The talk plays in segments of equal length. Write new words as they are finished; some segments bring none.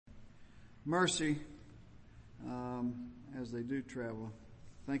mercy as they do travel.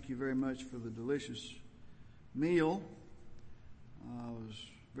 Thank you very much for the delicious meal. It was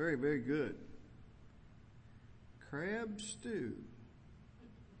very, very good. Crab stew.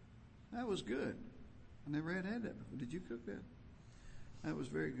 That was good. I never had that before. Did you cook that? That was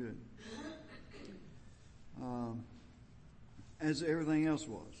very good. As everything else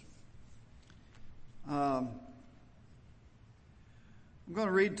was. I'm going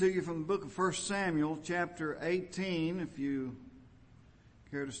to read to you from the book of 1 Samuel, chapter 18, if you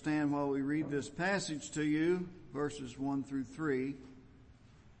care to stand while we read this passage to you, verses 1 through 3.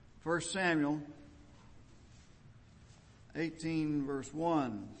 1 Samuel 18, verse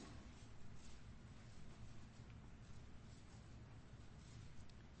 1.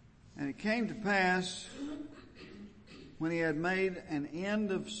 And it came to pass, when he had made an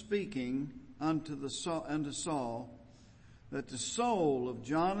end of speaking unto Saul, that the soul of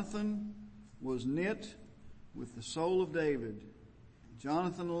Jonathan was knit with the soul of David.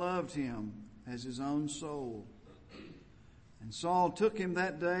 Jonathan loved him as his own soul. And Saul took him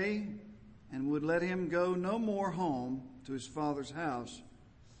that day and would let him go no more home to his father's house.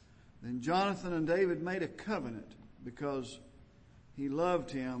 Then Jonathan and David made a covenant because he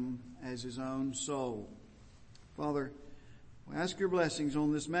loved him as his own soul. Father, we ask your blessings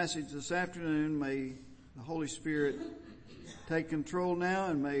on this message this afternoon. May the Holy Spirit take control now,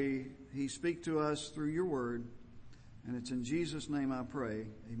 and may he speak to us through your word. And it's in Jesus' name I pray.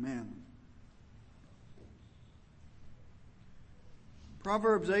 Amen.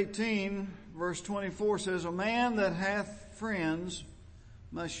 Proverbs 18, verse 24 says, "A man that hath friends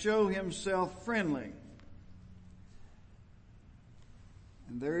must show himself friendly."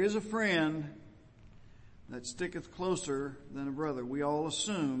 And there is a friend that sticketh closer than a brother. We all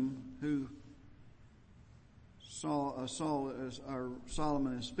assume who Solomon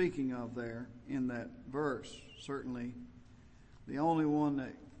is speaking of there in that verse. Certainly the only one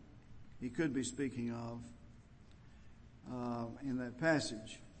that he could be speaking of in that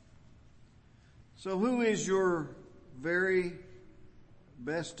passage. So who is your very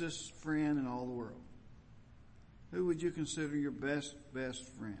bestest friend in all the world? Who would you consider your best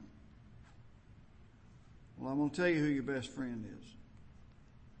friend? Well, I'm going to tell you who your best friend is.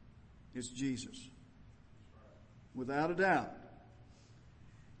 It's Jesus. Without a doubt.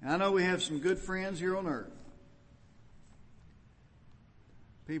 And I know we have some good friends here on earth.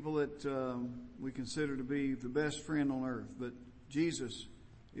 People that we consider to be the best friend on earth. But Jesus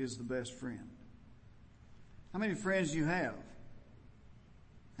is the best friend. How many friends do you have?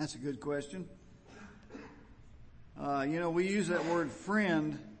 That's a good question. We use that word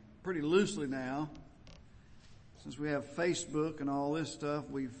friend pretty loosely now. Since we have Facebook and all this stuff,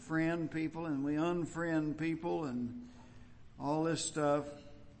 we friend people and we unfriend people and all this stuff.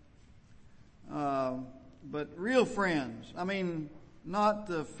 But real friends, not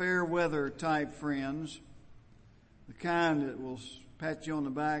the fair weather type friends, the kind that will pat you on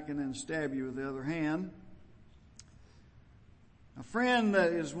the back and then stab you with the other hand. A friend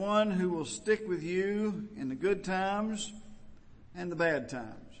that is one who will stick with you in the good times and the bad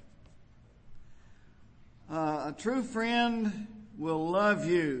times. A true friend will love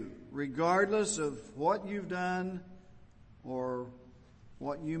you regardless of what you've done or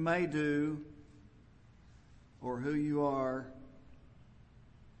what you may do or who you are.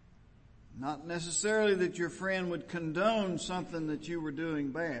 Not necessarily that your friend would condone something that you were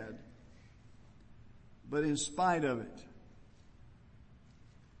doing bad, but in spite of it.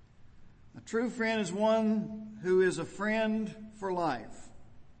 A true friend is one who is a friend for life.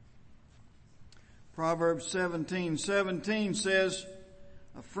 Proverbs 17:17 says,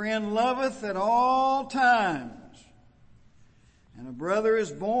 "A friend loveth at all times, and a brother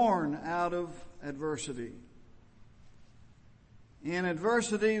is born out of adversity." In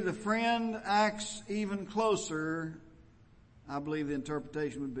adversity, the friend acts even closer. I believe the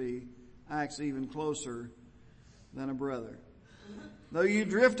interpretation would be, acts even closer than a brother. Though you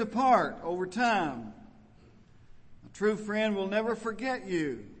drift apart over time, a true friend will never forget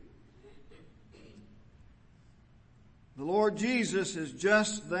you. The Lord Jesus is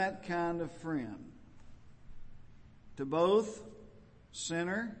just that kind of friend to both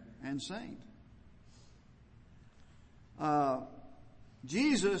sinner and saint.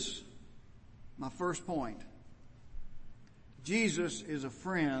 Jesus, my first point, Jesus is a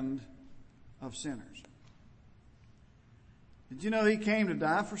friend of sinners. Did you know he came to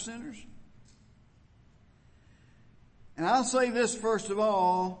die for sinners? And I'll say this first of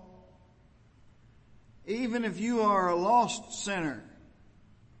all, even if you are a lost sinner,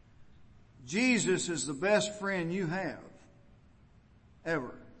 Jesus is the best friend you have,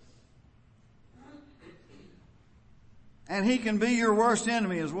 ever. And he can be your worst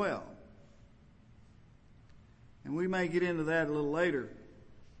enemy as well. And we may get into that a little later.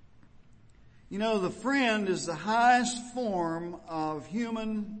 You know, the friend is the highest form of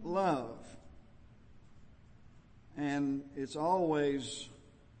human love. And it's always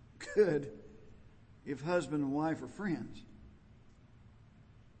good if husband and wife are friends.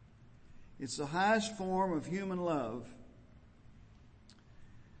 It's the highest form of human love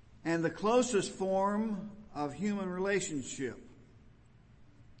and the closest form of human relationship.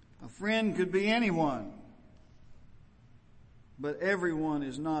 A friend could be anyone, but everyone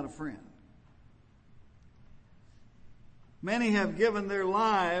is not a friend. Many have given their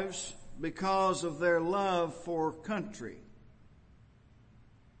lives because of their love for country.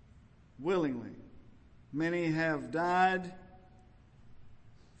 Willingly. Many have died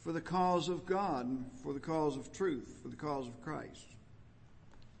for the cause of God, for the cause of truth, for the cause of Christ.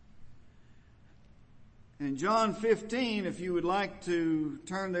 In John 15, if you would like to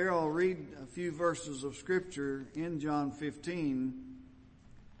turn there, I'll read a few verses of Scripture in John 15.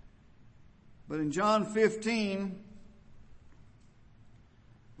 But in John 15,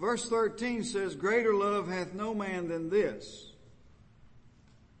 verse 13 says, "Greater love hath no man than this,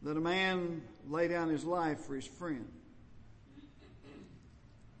 that a man lay down his life for his friend."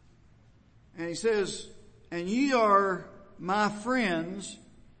 And he says, "And ye are my friends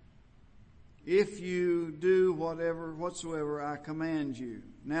if you do whatsoever I command you."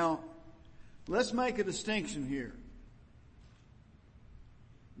 Now, let's make a distinction here.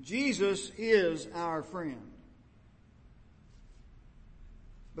 Jesus is our friend.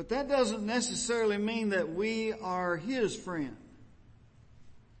 But that doesn't necessarily mean that we are his friend.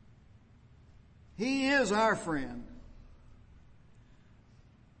 He is our friend.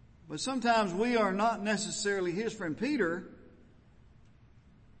 But sometimes we are not necessarily his friend. Peter,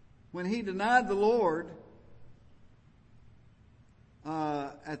 when he denied the Lord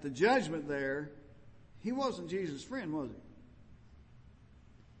at the judgment there, he wasn't Jesus' friend, was he?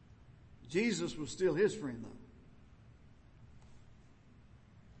 Jesus was still his friend, though.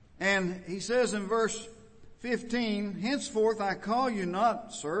 And he says in verse 15, "Henceforth I call you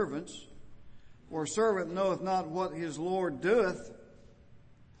not servants, for a servant knoweth not what his Lord doeth,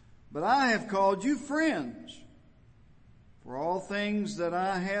 but I have called you friends. For all things that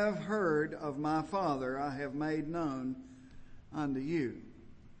I have heard of my Father I have made known unto you."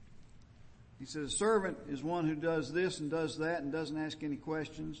 He says a servant is one who does this and does that and doesn't ask any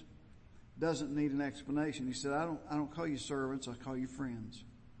questions, doesn't need an explanation. He said, I don't call you servants, I call you friends.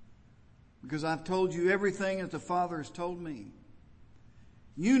 Because I've told you everything that the Father has told me.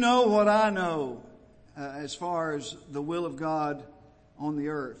 You know what I know as far as the will of God on the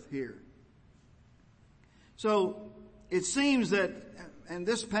earth here. So it seems that, and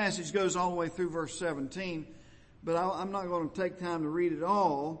this passage goes all the way through verse 17, but I'm not going to take time to read it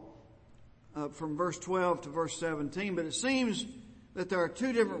all from verse 12 to verse 17, but it seems that there are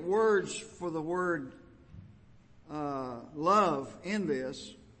two different words for the word love in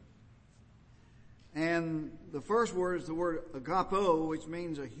this. And the first word is the word agapo, which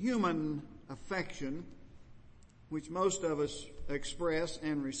means a human affection, which most of us express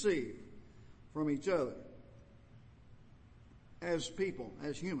and receive from each other as people,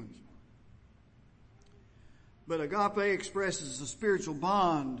 as humans. But agape expresses the spiritual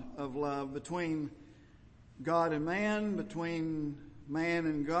bond of love between God and man, between man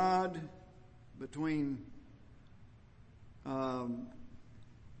and God, between man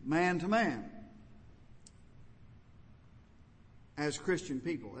to man. As Christian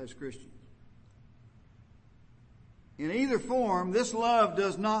people, as Christians. In either form, this love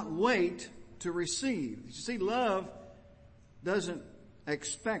does not wait to receive. You see, love doesn't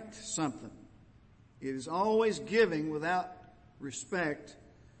expect something. It is always giving without respect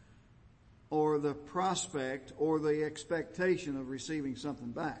or the prospect or the expectation of receiving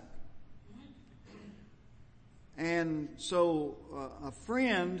something back. And so a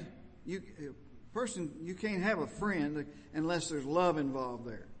friend, you can't have a friend unless there's love involved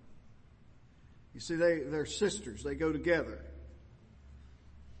there. You see, they're sisters. They go together.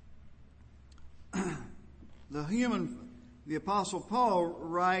 The Apostle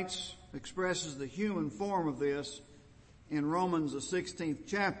Paul expresses the human form of this in Romans, the 16th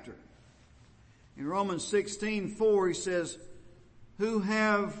chapter. In Romans 16:4, he says, who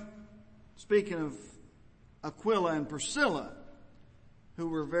have, speaking of Aquila and Priscilla, who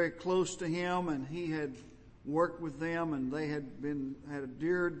were very close to him, and he had worked with them, and they had a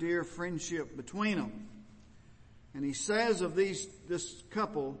dear, dear friendship between them. And he says of this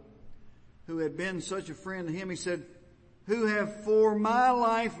couple who had been such a friend to him, he said, who have for my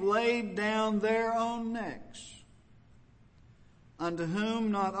life laid down their own necks. unto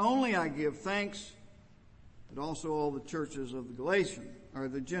whom not only I give thanks, but also all the churches of the Galatians, or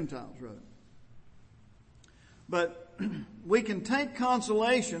the Gentiles rather. But we can take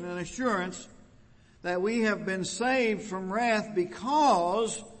consolation and assurance that we have been saved from wrath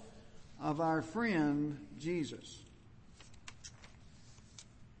because of our friend Jesus.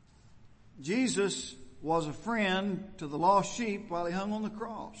 Jesus was a friend to the lost sheep while he hung on the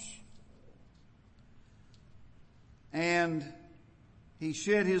cross. And he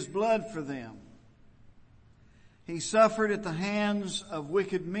shed his blood for them. He suffered at the hands of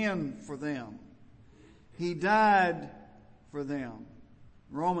wicked men for them. He died for them.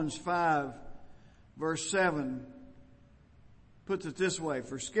 Romans 5 verse 7 puts it this way,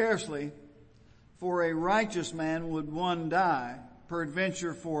 for scarcely for a righteous man would one die,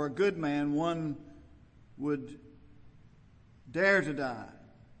 peradventure for a good man one would dare to die.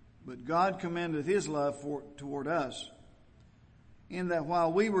 But God commendeth his love toward us, in that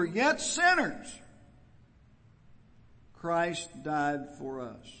while we were yet sinners, Christ died for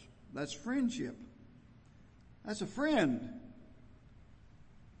us. That's friendship. That's a friend.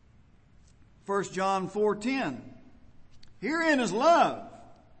 1 John 4:10. Herein is love.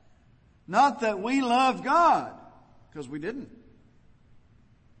 Not that we loved God, because we didn't.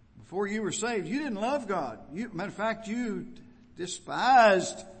 Before you were saved, you didn't love God. Matter of fact, you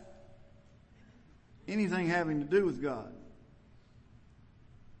despised anything having to do with God.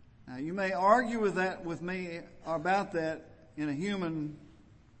 Now, you may argue with me about that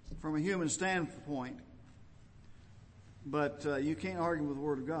from a human standpoint, but you can't argue with the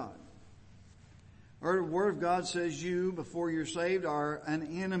Word of God. The Word of God says you, before you're saved, are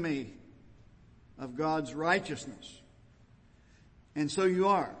an enemy of God's righteousness. And so you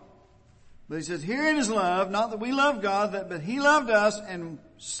are. But he says, herein is love, not that we love God, but he loved us and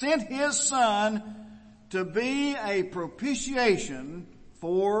sent his Son to be a propitiation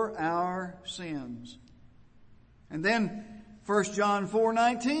for our sins. And then 1 John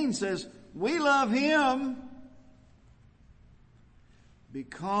 4:19 says, we love him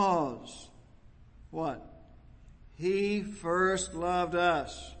because what? He first loved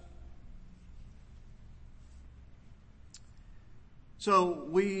us. So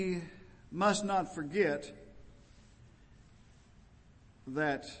we must not forget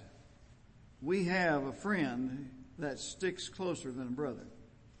that we have a friend that sticks closer than a brother.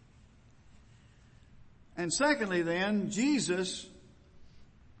 And secondly then, Jesus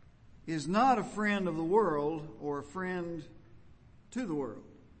is not a friend of the world or a friend to the world.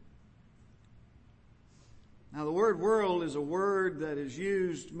 Now, the word world is a word that is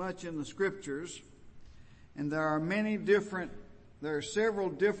used much in the scriptures, and there are several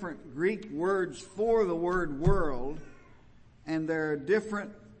different Greek words for the word world, and there are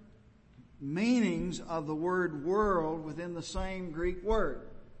different meanings of the word world within the same Greek word.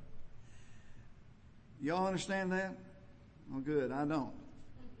 Y'all understand that? Oh, good. I don't.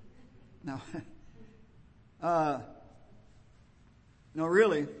 Now, no,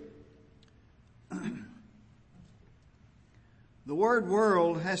 really. The word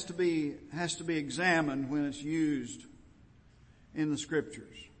world has to be examined when it's used in the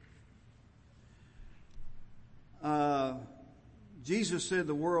scriptures. Jesus said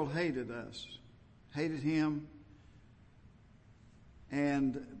the world hated us, hated him.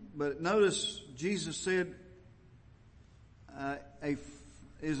 But notice Jesus said,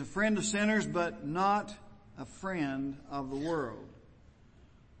 is a friend of sinners, but not a friend of the world.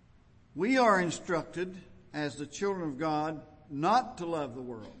 We are instructed as the children of God not to love the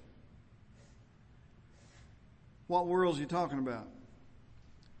world. What world is he talking about?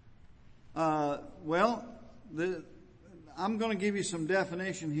 I'm going to give you some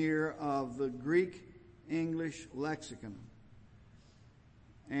definition here of the Greek English lexicon.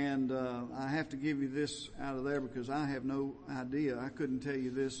 And I have to give you this out of there because I have no idea. I couldn't tell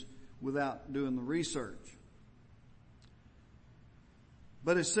you this without doing the research.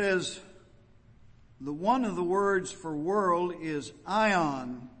 But it says, one of the words for world is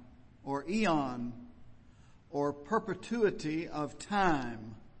ion or eon or perpetuity of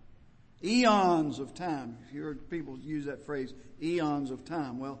time. Eons of time. You heard people use that phrase, eons of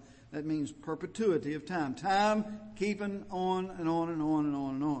time. Well, that means perpetuity of time. Time keeping on and on and on and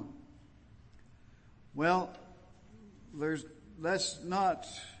on and on. Well,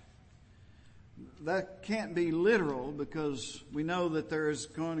 that can't be literal, because we know that there is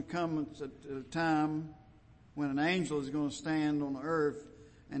going to come a time when an angel is going to stand on the earth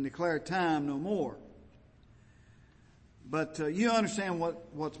and declare time no more. But you understand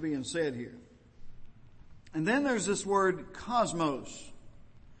what's being said here. And then there's this word cosmos.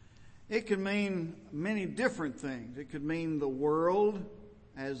 It could mean many different things. It could mean the world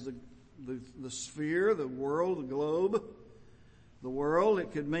as the sphere, the world, the globe, the world.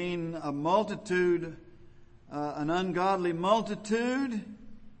 It could mean a multitude, an ungodly multitude.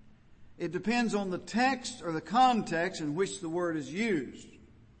 It depends on the text or the context in which the word is used.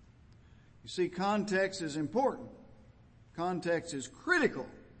 You see, context is important. Context is critical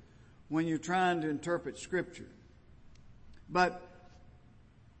when you're trying to interpret Scripture. But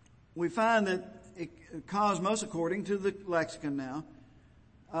we find that cosmos, according to the lexicon now,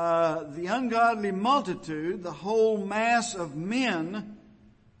 the ungodly multitude, the whole mass of men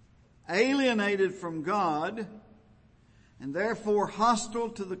alienated from God and therefore hostile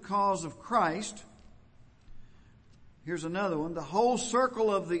to the cause of Christ. Here's another one. The whole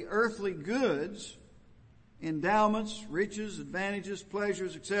circle of the earthly goods, endowments, riches, advantages,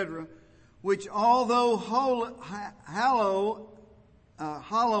 pleasures, etc., which although hollow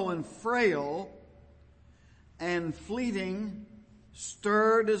and frail and fleeting,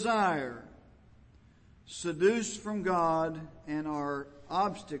 stir desire, seduce from God, and are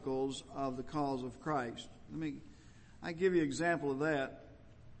obstacles of the cause of Christ. I give you an example of that.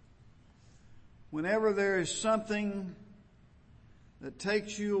 Whenever there is something that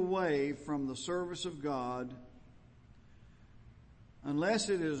takes you away from the service of God, unless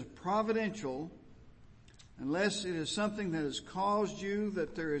it is providential, unless it is something that has caused you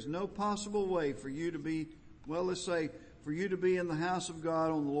that there is no possible way for you to be, well, let's say, for you to be in the house of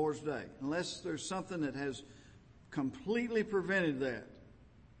God on the Lord's day, unless there's something that has completely prevented that,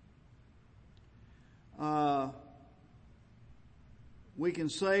 we can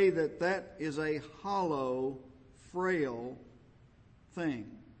say that that is a hollow, frail thing.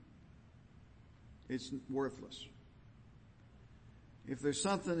 It's worthless. If there's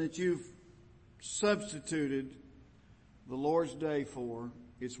something that you've substituted the Lord's day for,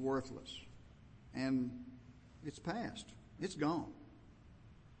 it's worthless. And it's past. It's gone.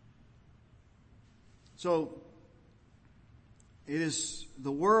 So,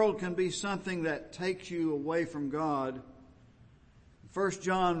 the world can be something that takes you away from God. 1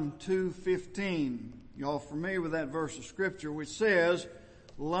 John 2:15, y'all familiar with that verse of Scripture, which says,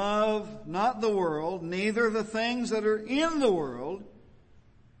 love not the world, neither the things that are in the world.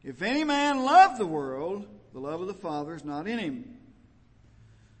 If any man love the world, the love of the Father is not in him.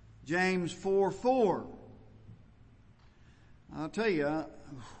 James 4:4. I'll tell you, I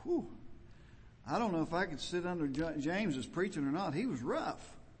don't know if I could sit under James's preaching or not. He was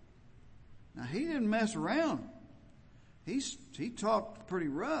rough. Now, he didn't mess around. He talked pretty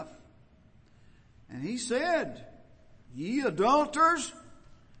rough. And he said, ye adulterers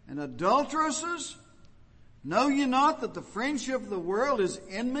and adulteresses, know ye not that the friendship of the world is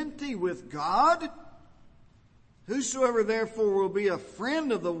enmity with God? Whosoever therefore will be a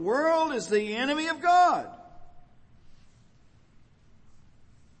friend of the world is the enemy of God.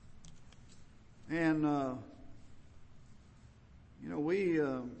 And,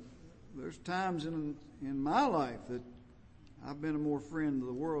 there's times in my life that I've been a more friend of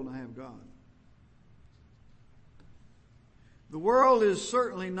the world than I have God. The world is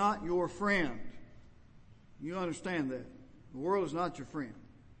certainly not your friend. You understand that. The world is not your friend.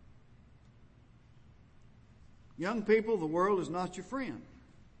 Young people, the world is not your friend.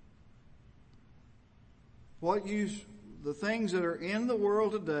 The things that are in the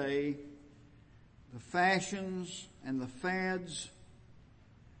world today, the fashions and the fads,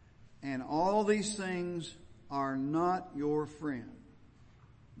 and all these things are not your friend.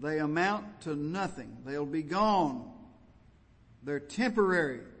 They amount to nothing. They'll be gone. They're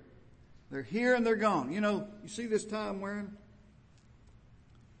temporary. They're here and they're gone. You see this tie I'm wearing?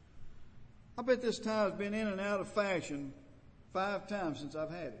 I bet this tie has been in and out of fashion 5 times since I've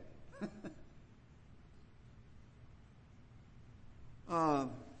had it.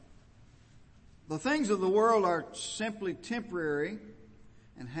 The things of the world are simply temporary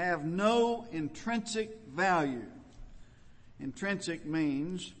and have no intrinsic value. Intrinsic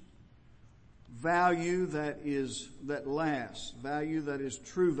means value that lasts, value that is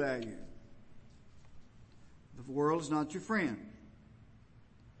true value. The world is not your friend.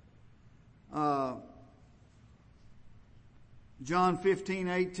 John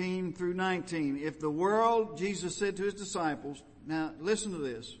 15:18 through 19. If the world, Jesus said to his disciples, now listen to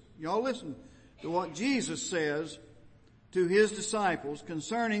this. Y'all listen to what Jesus says to his disciples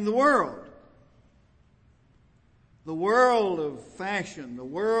concerning the world. The world of fashion, the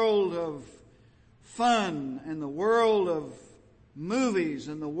world of fun, and the world of movies,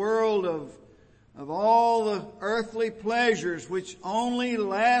 and the world of all the earthly pleasures which only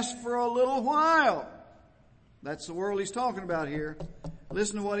last for a little while. That's the world he's talking about here.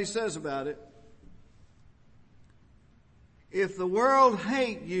 Listen to what he says about it. If the world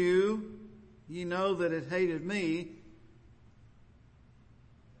hate you, you know that it hated me.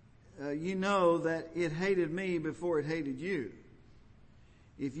 You know that it hated me before it hated you.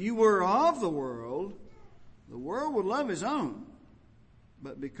 If you were of the world would love his own.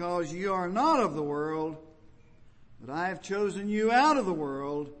 But because you are not of the world, but I have chosen you out of the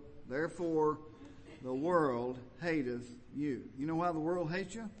world, therefore the world hateth you. You know why the world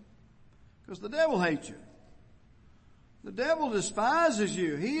hates you? Because the devil hates you. The devil despises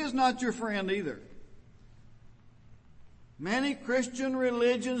you. He is not your friend either. Many Christian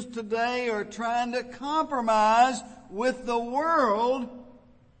religions today are trying to compromise with the world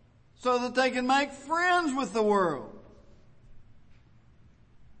so that they can make friends with the world.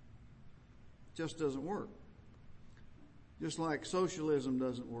 It just doesn't work. Just like socialism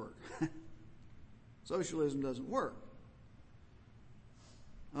doesn't work. Socialism doesn't work.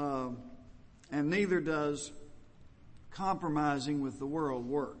 And neither does compromising with the world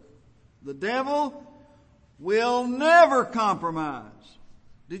work. The devil will never compromise.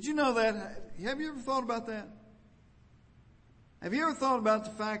 Did you know that? Have you ever thought about that? Have you ever thought about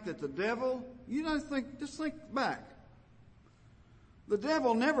the fact that the devil, just think back. The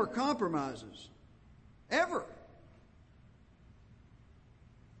devil never compromises. Ever.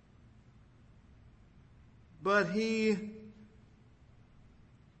 But he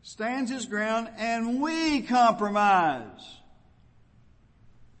stands his ground and we compromise.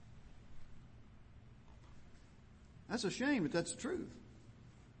 That's a shame, but that's the truth.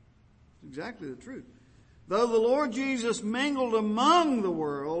 It's exactly the truth. Though the Lord Jesus mingled among the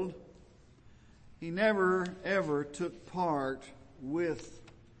world, he never ever took part with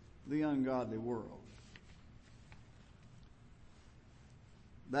the ungodly world.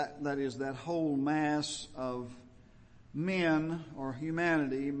 That is that whole mass of men or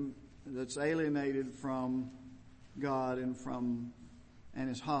humanity that's alienated from God and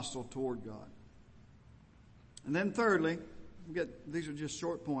is hostile toward God. And then thirdly, these are just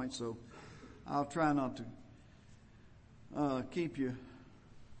short points, so I'll try not to keep you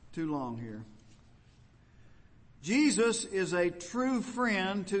too long here. Jesus is a true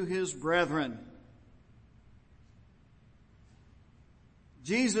friend to his brethren.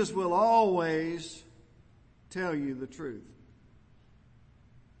 Jesus will always tell you the truth.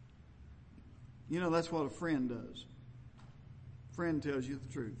 You know, that's what a friend does. A friend tells you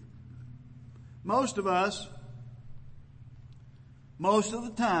the truth. Most of us, most of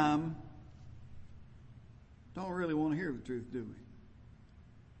the time, don't really want to hear the truth, do we?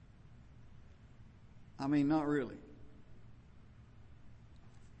 I mean, not really.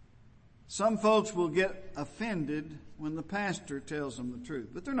 Some folks will get offended when the pastor tells them the truth,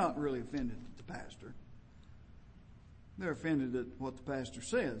 but they're not really offended at the pastor. They're offended at what the pastor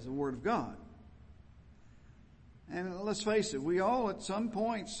says, the Word of God. And let's face it, we all at some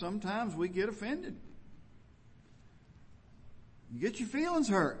point, sometimes we get offended. You get your feelings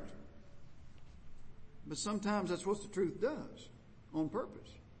hurt. But sometimes that's what the truth does, on purpose.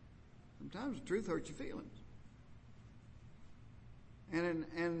 Sometimes the truth hurts your feelings.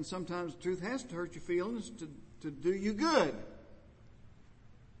 And sometimes the truth has to hurt your feelings to do you good.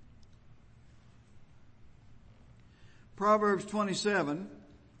 Proverbs 27,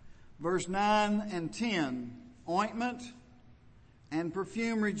 verse 9 and 10. Ointment and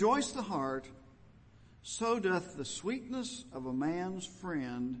perfume rejoice the heart, so doth the sweetness of a man's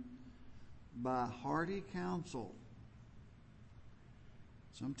friend by hearty counsel.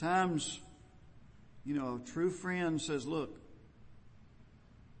 Sometimes, a true friend says, look,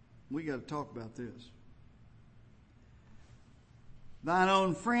 we got to talk about this. Thine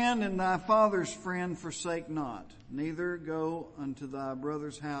own friend and thy father's friend forsake not, neither go unto thy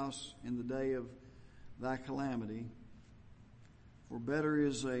brother's house in the day of thy calamity. For better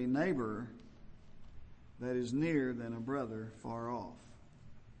is a neighbor that is near than a brother far off.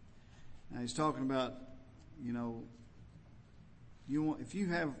 Now he's talking about, if you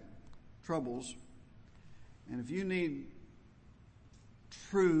have troubles and if you need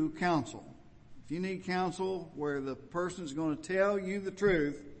true counsel, if you need counsel where the person's going to tell you the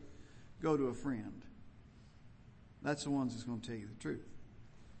truth, go to a friend. That's the ones that's going to tell you the truth.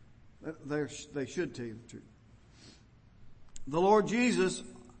 They should tell you the truth. The Lord Jesus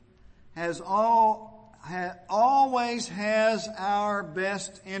always has our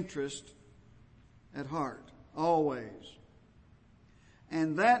best interest at heart. Always.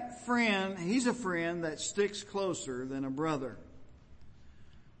 And that friend, he's a friend that sticks closer than a brother.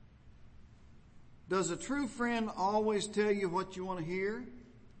 Does a true friend always tell you what you want to hear?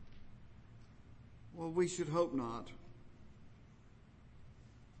 Well, we should hope not.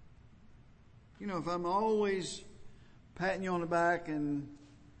 if I'm always patting you on the back and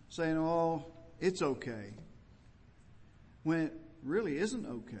saying, oh, it's okay, when it really isn't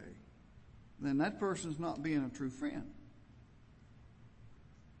okay, then that person's not being a true friend.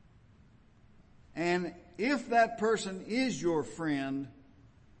 And if that person is your friend,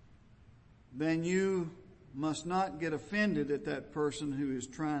 then you must not get offended at that person who is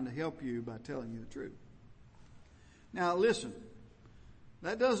trying to help you by telling you the truth. Now listen,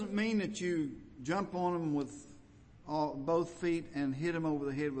 that doesn't mean that you jump on them with both feet and hit them over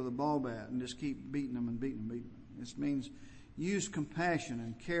the head with a ball bat and just keep beating them and beating them and beating them. This means use compassion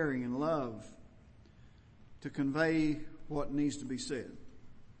and caring and love to convey what needs to be said.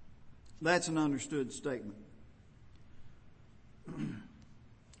 That's an understood statement.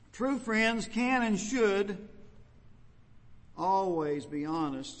 True friends can and should always be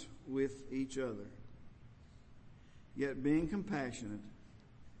honest with each other, yet being compassionate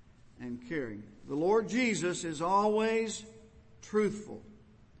and caring. The Lord Jesus is always truthful.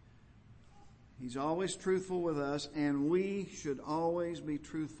 He's always truthful with us, and we should always be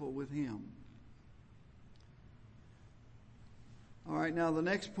truthful with Him. All right, now the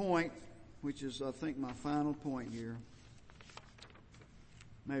next point, which is, I think, my final point here.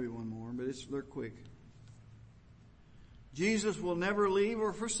 Maybe one more, but they're quick. Jesus will never leave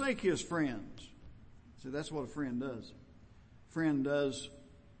or forsake His friends. See, that's what a friend does. A friend does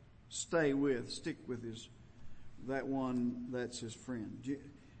stick with that one that's his friend.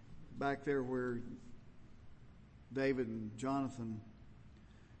 Back there where David and Jonathan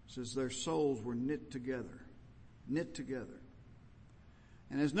says their souls were knit together.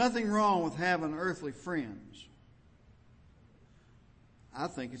 And there's nothing wrong with having earthly friends. I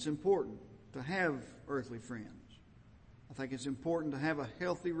think it's important to have earthly friends. I think it's important to have a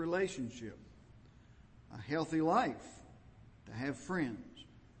healthy relationship, a healthy life, to have friends.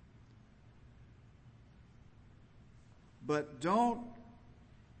 But don't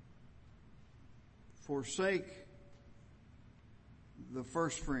forsake the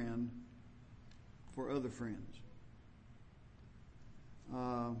first friend for other friends.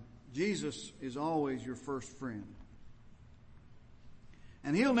 Jesus is always your first friend.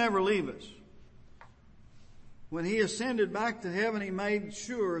 And He'll never leave us. When He ascended back to heaven, He made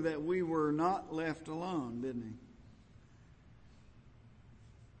sure that we were not left alone, didn't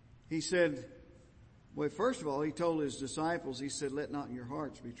He? He said, well, first of all, He told His disciples, He said, let not your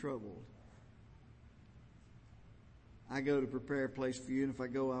hearts be troubled. I go to prepare a place for you, and if I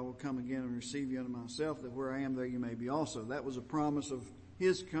go, I will come again and receive you unto myself, that where I am, there you may be also. That was a promise of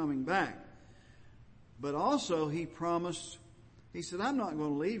His coming back. But also He promised, He said, I'm not going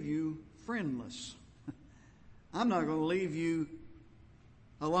to leave you friendless. I'm not going to leave you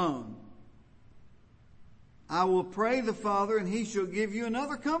alone. I will pray the Father, and He shall give you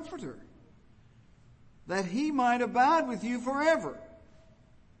another comforter, that He might abide with you forever.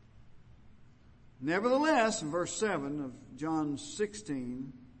 Nevertheless, in verse 7 of John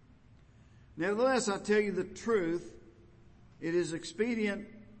 16, nevertheless, I tell you the truth, it is expedient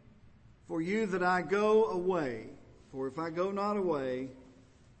for you that I go away. For if I go not away,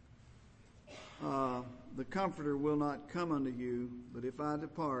 the Comforter will not come unto you, but if I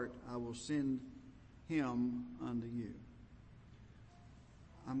depart, I will send Him unto you.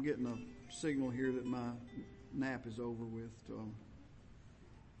 I'm getting a signal here that my nap is over with, so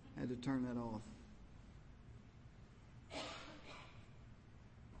I had to turn that off.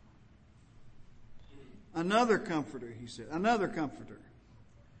 Another comforter, he said. Another comforter.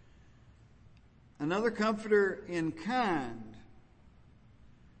 Another comforter in kind,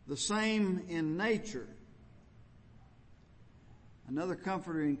 the same in nature. Another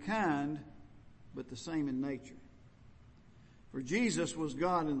comforter in kind, but the same in nature. For Jesus was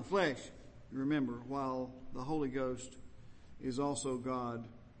God in the flesh, remember, while the Holy Ghost is also God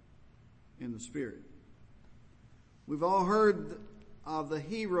in the Spirit. We've all heard of the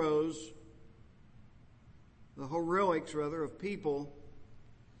heroics of people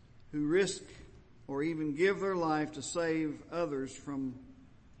who risk or even give their life to save others from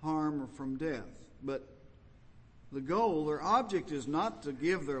harm or from death. But the goal, their object is not to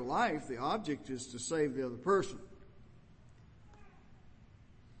give their life. The object is to save the other person.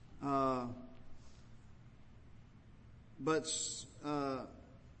 But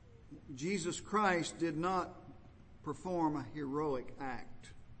Jesus Christ did not perform a heroic act.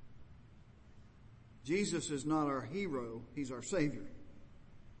 Jesus is not our hero, He's our Savior.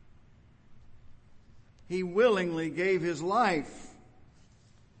 He willingly gave His life,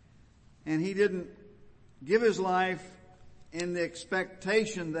 and He didn't give His life in the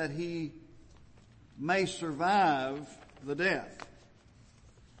expectation that He may survive the death.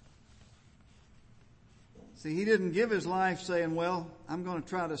 See, he didn't give his life saying, well, I'm going to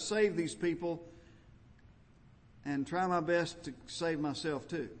try to save these people and try my best to save myself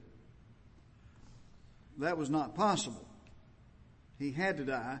too. That was not possible. He had to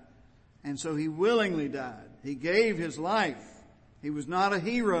die, and so he willingly died. He gave his life. He was not a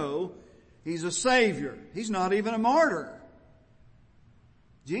hero. He's a savior. He's not even a martyr.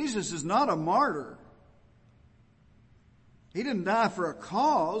 Jesus is not a martyr. He didn't die for a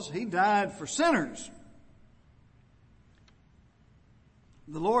cause. He died for sinners.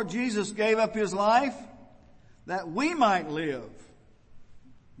 The Lord Jesus gave up his life that we might live.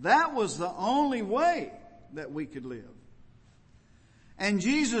 That was the only way that we could live. And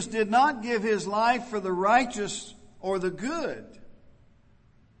Jesus did not give his life for the righteous or the good.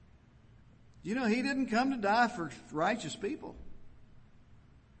 You know, he didn't come to die for righteous people.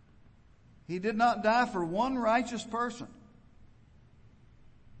 He did not die for one righteous person.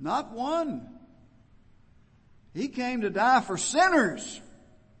 Not one. He came to die for sinners.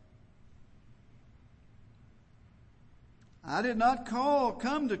 I did not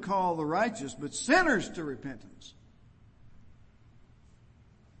come to call the righteous, but sinners to repentance.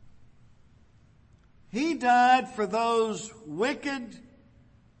 He died for those wicked,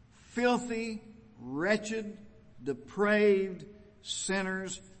 filthy, wretched, depraved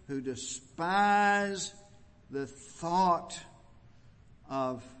sinners who despise the thought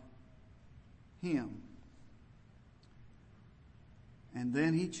of him. And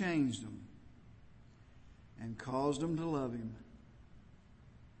then he changed them and caused them to love him.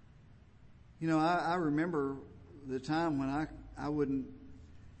 You know, I remember the time when I wouldn't,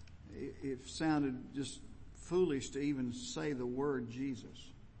 it sounded just foolish to even say the word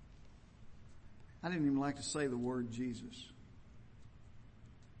Jesus. I didn't even like to say the word Jesus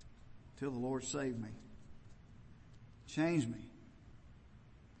till the Lord saved me, changed me,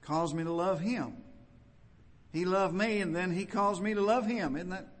 caused me to love him. He loved me, and then he caused me to love him. Isn't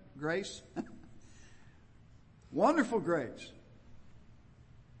that grace? Wonderful grace.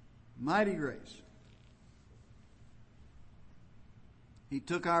 Mighty grace. He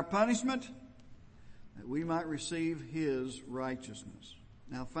took our punishment that we might receive his righteousness.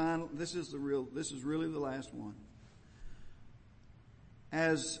 Now finally, this is really the last one.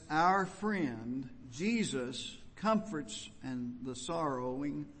 As our friend, Jesus comforts the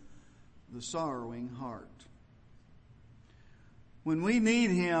sorrowing heart. When we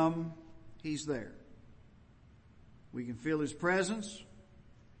need him, he's there. We can feel his presence.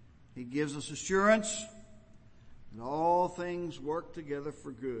 He gives us assurance that all things work together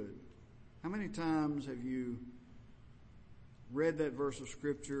for good. How many times have you read that verse of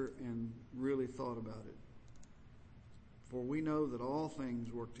Scripture and really thought about it? For we know that all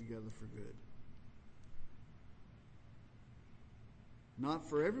things work together for good. Not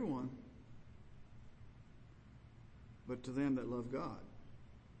for everyone, but to them that love God.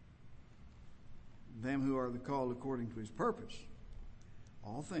 Them who are the called according to his purpose.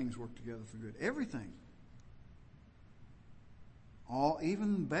 All things work together for good. Everything.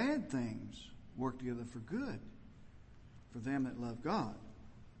 Even bad things work together for good for them that love God.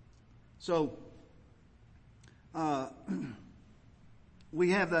 So,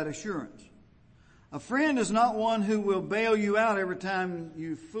 we have that assurance. A friend is not one who will bail you out every time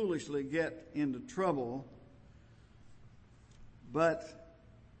you foolishly get into trouble, but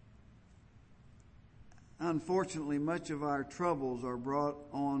unfortunately, much of our troubles are brought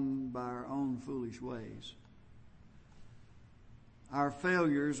on by our own foolish ways. Our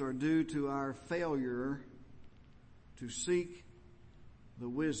failures are due to our failure to seek the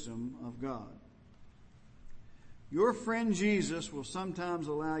wisdom of God. Your friend Jesus will sometimes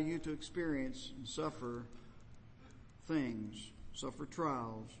allow you to experience and suffer things, suffer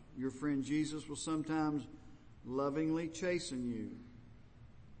trials. Your friend Jesus will sometimes lovingly chasten you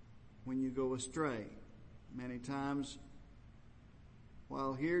when you go astray. Many times,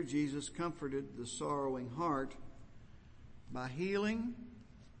 while here, Jesus comforted the sorrowing heart by healing.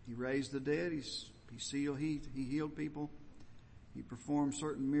 He raised the dead. He healed people. He performed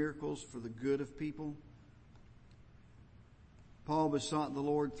certain miracles for the good of people. Paul besought the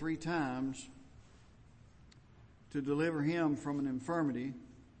Lord 3 times to deliver him from an infirmity,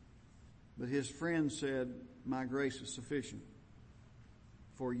 but his friend said, "My grace is sufficient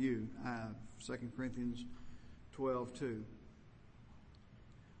for you." 2 Corinthians 12:2.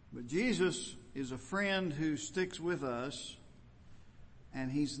 But Jesus is a friend who sticks with us,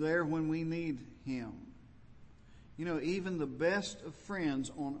 and he's there when we need him. You know, even the best of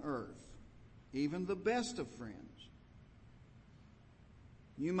friends on earth, even the best of friends,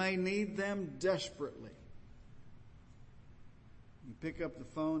 you may need them desperately. You pick up the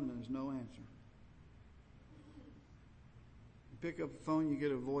phone and there's no answer. pick up the phone, you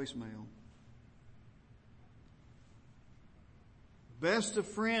get a voicemail. Best of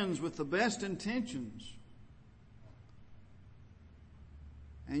friends with the best intentions.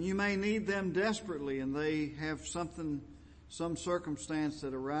 And you may need them desperately, and they have some circumstance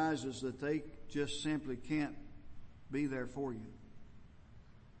that arises that they just simply can't be there for you.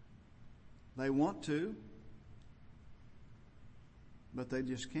 They want to, but they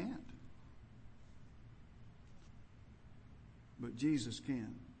just can't. But Jesus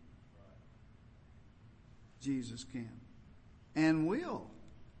can. Jesus can. And will.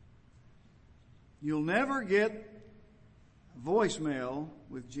 You'll never get voicemail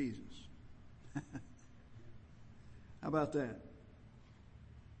with Jesus. How about that?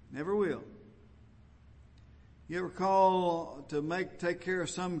 Never will. You ever call to take care of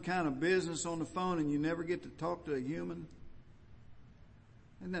some kind of business on the phone and you never get to talk to a human?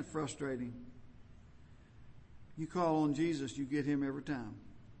 Isn't that frustrating? You call on Jesus, you get him every time.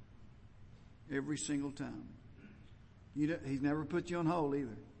 Every single time. He's never put you on hold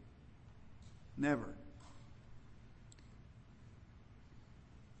either. Never.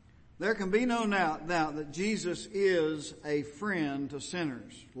 There can be no doubt that Jesus is a friend to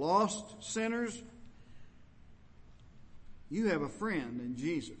sinners. Lost sinners, you have a friend in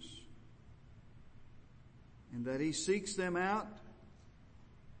Jesus. And that he seeks them out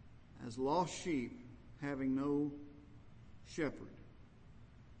as lost sheep having no shepherd.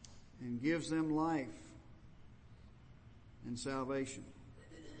 And gives them life and salvation.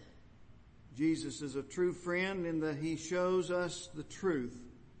 Jesus is a true friend in that he shows us the truth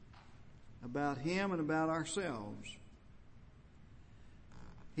about him and about ourselves.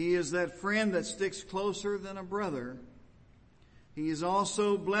 He is that friend that sticks closer than a brother. He is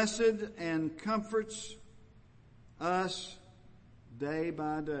also blessed and comforts us day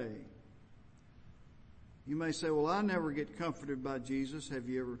by day. You may say, well, I never get comforted by Jesus. Have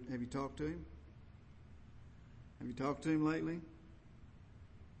you talked to him? Have you talked to him lately?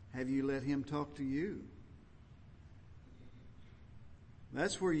 Have you let him talk to you?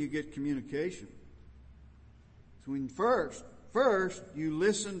 That's where you get communication. So when first you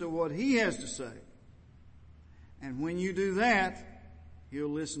listen to what he has to say. And when you do that, he'll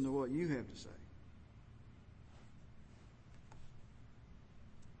listen to what you have to say.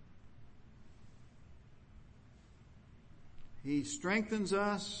 He strengthens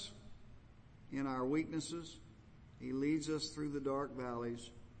us in our weaknesses. He leads us through the dark valleys.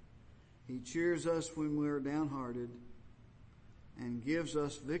 He cheers us when we're downhearted and gives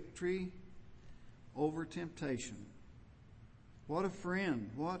us victory over temptation. What a friend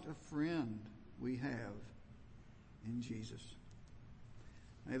we have in Jesus.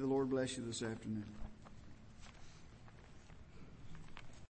 May the Lord bless you this afternoon.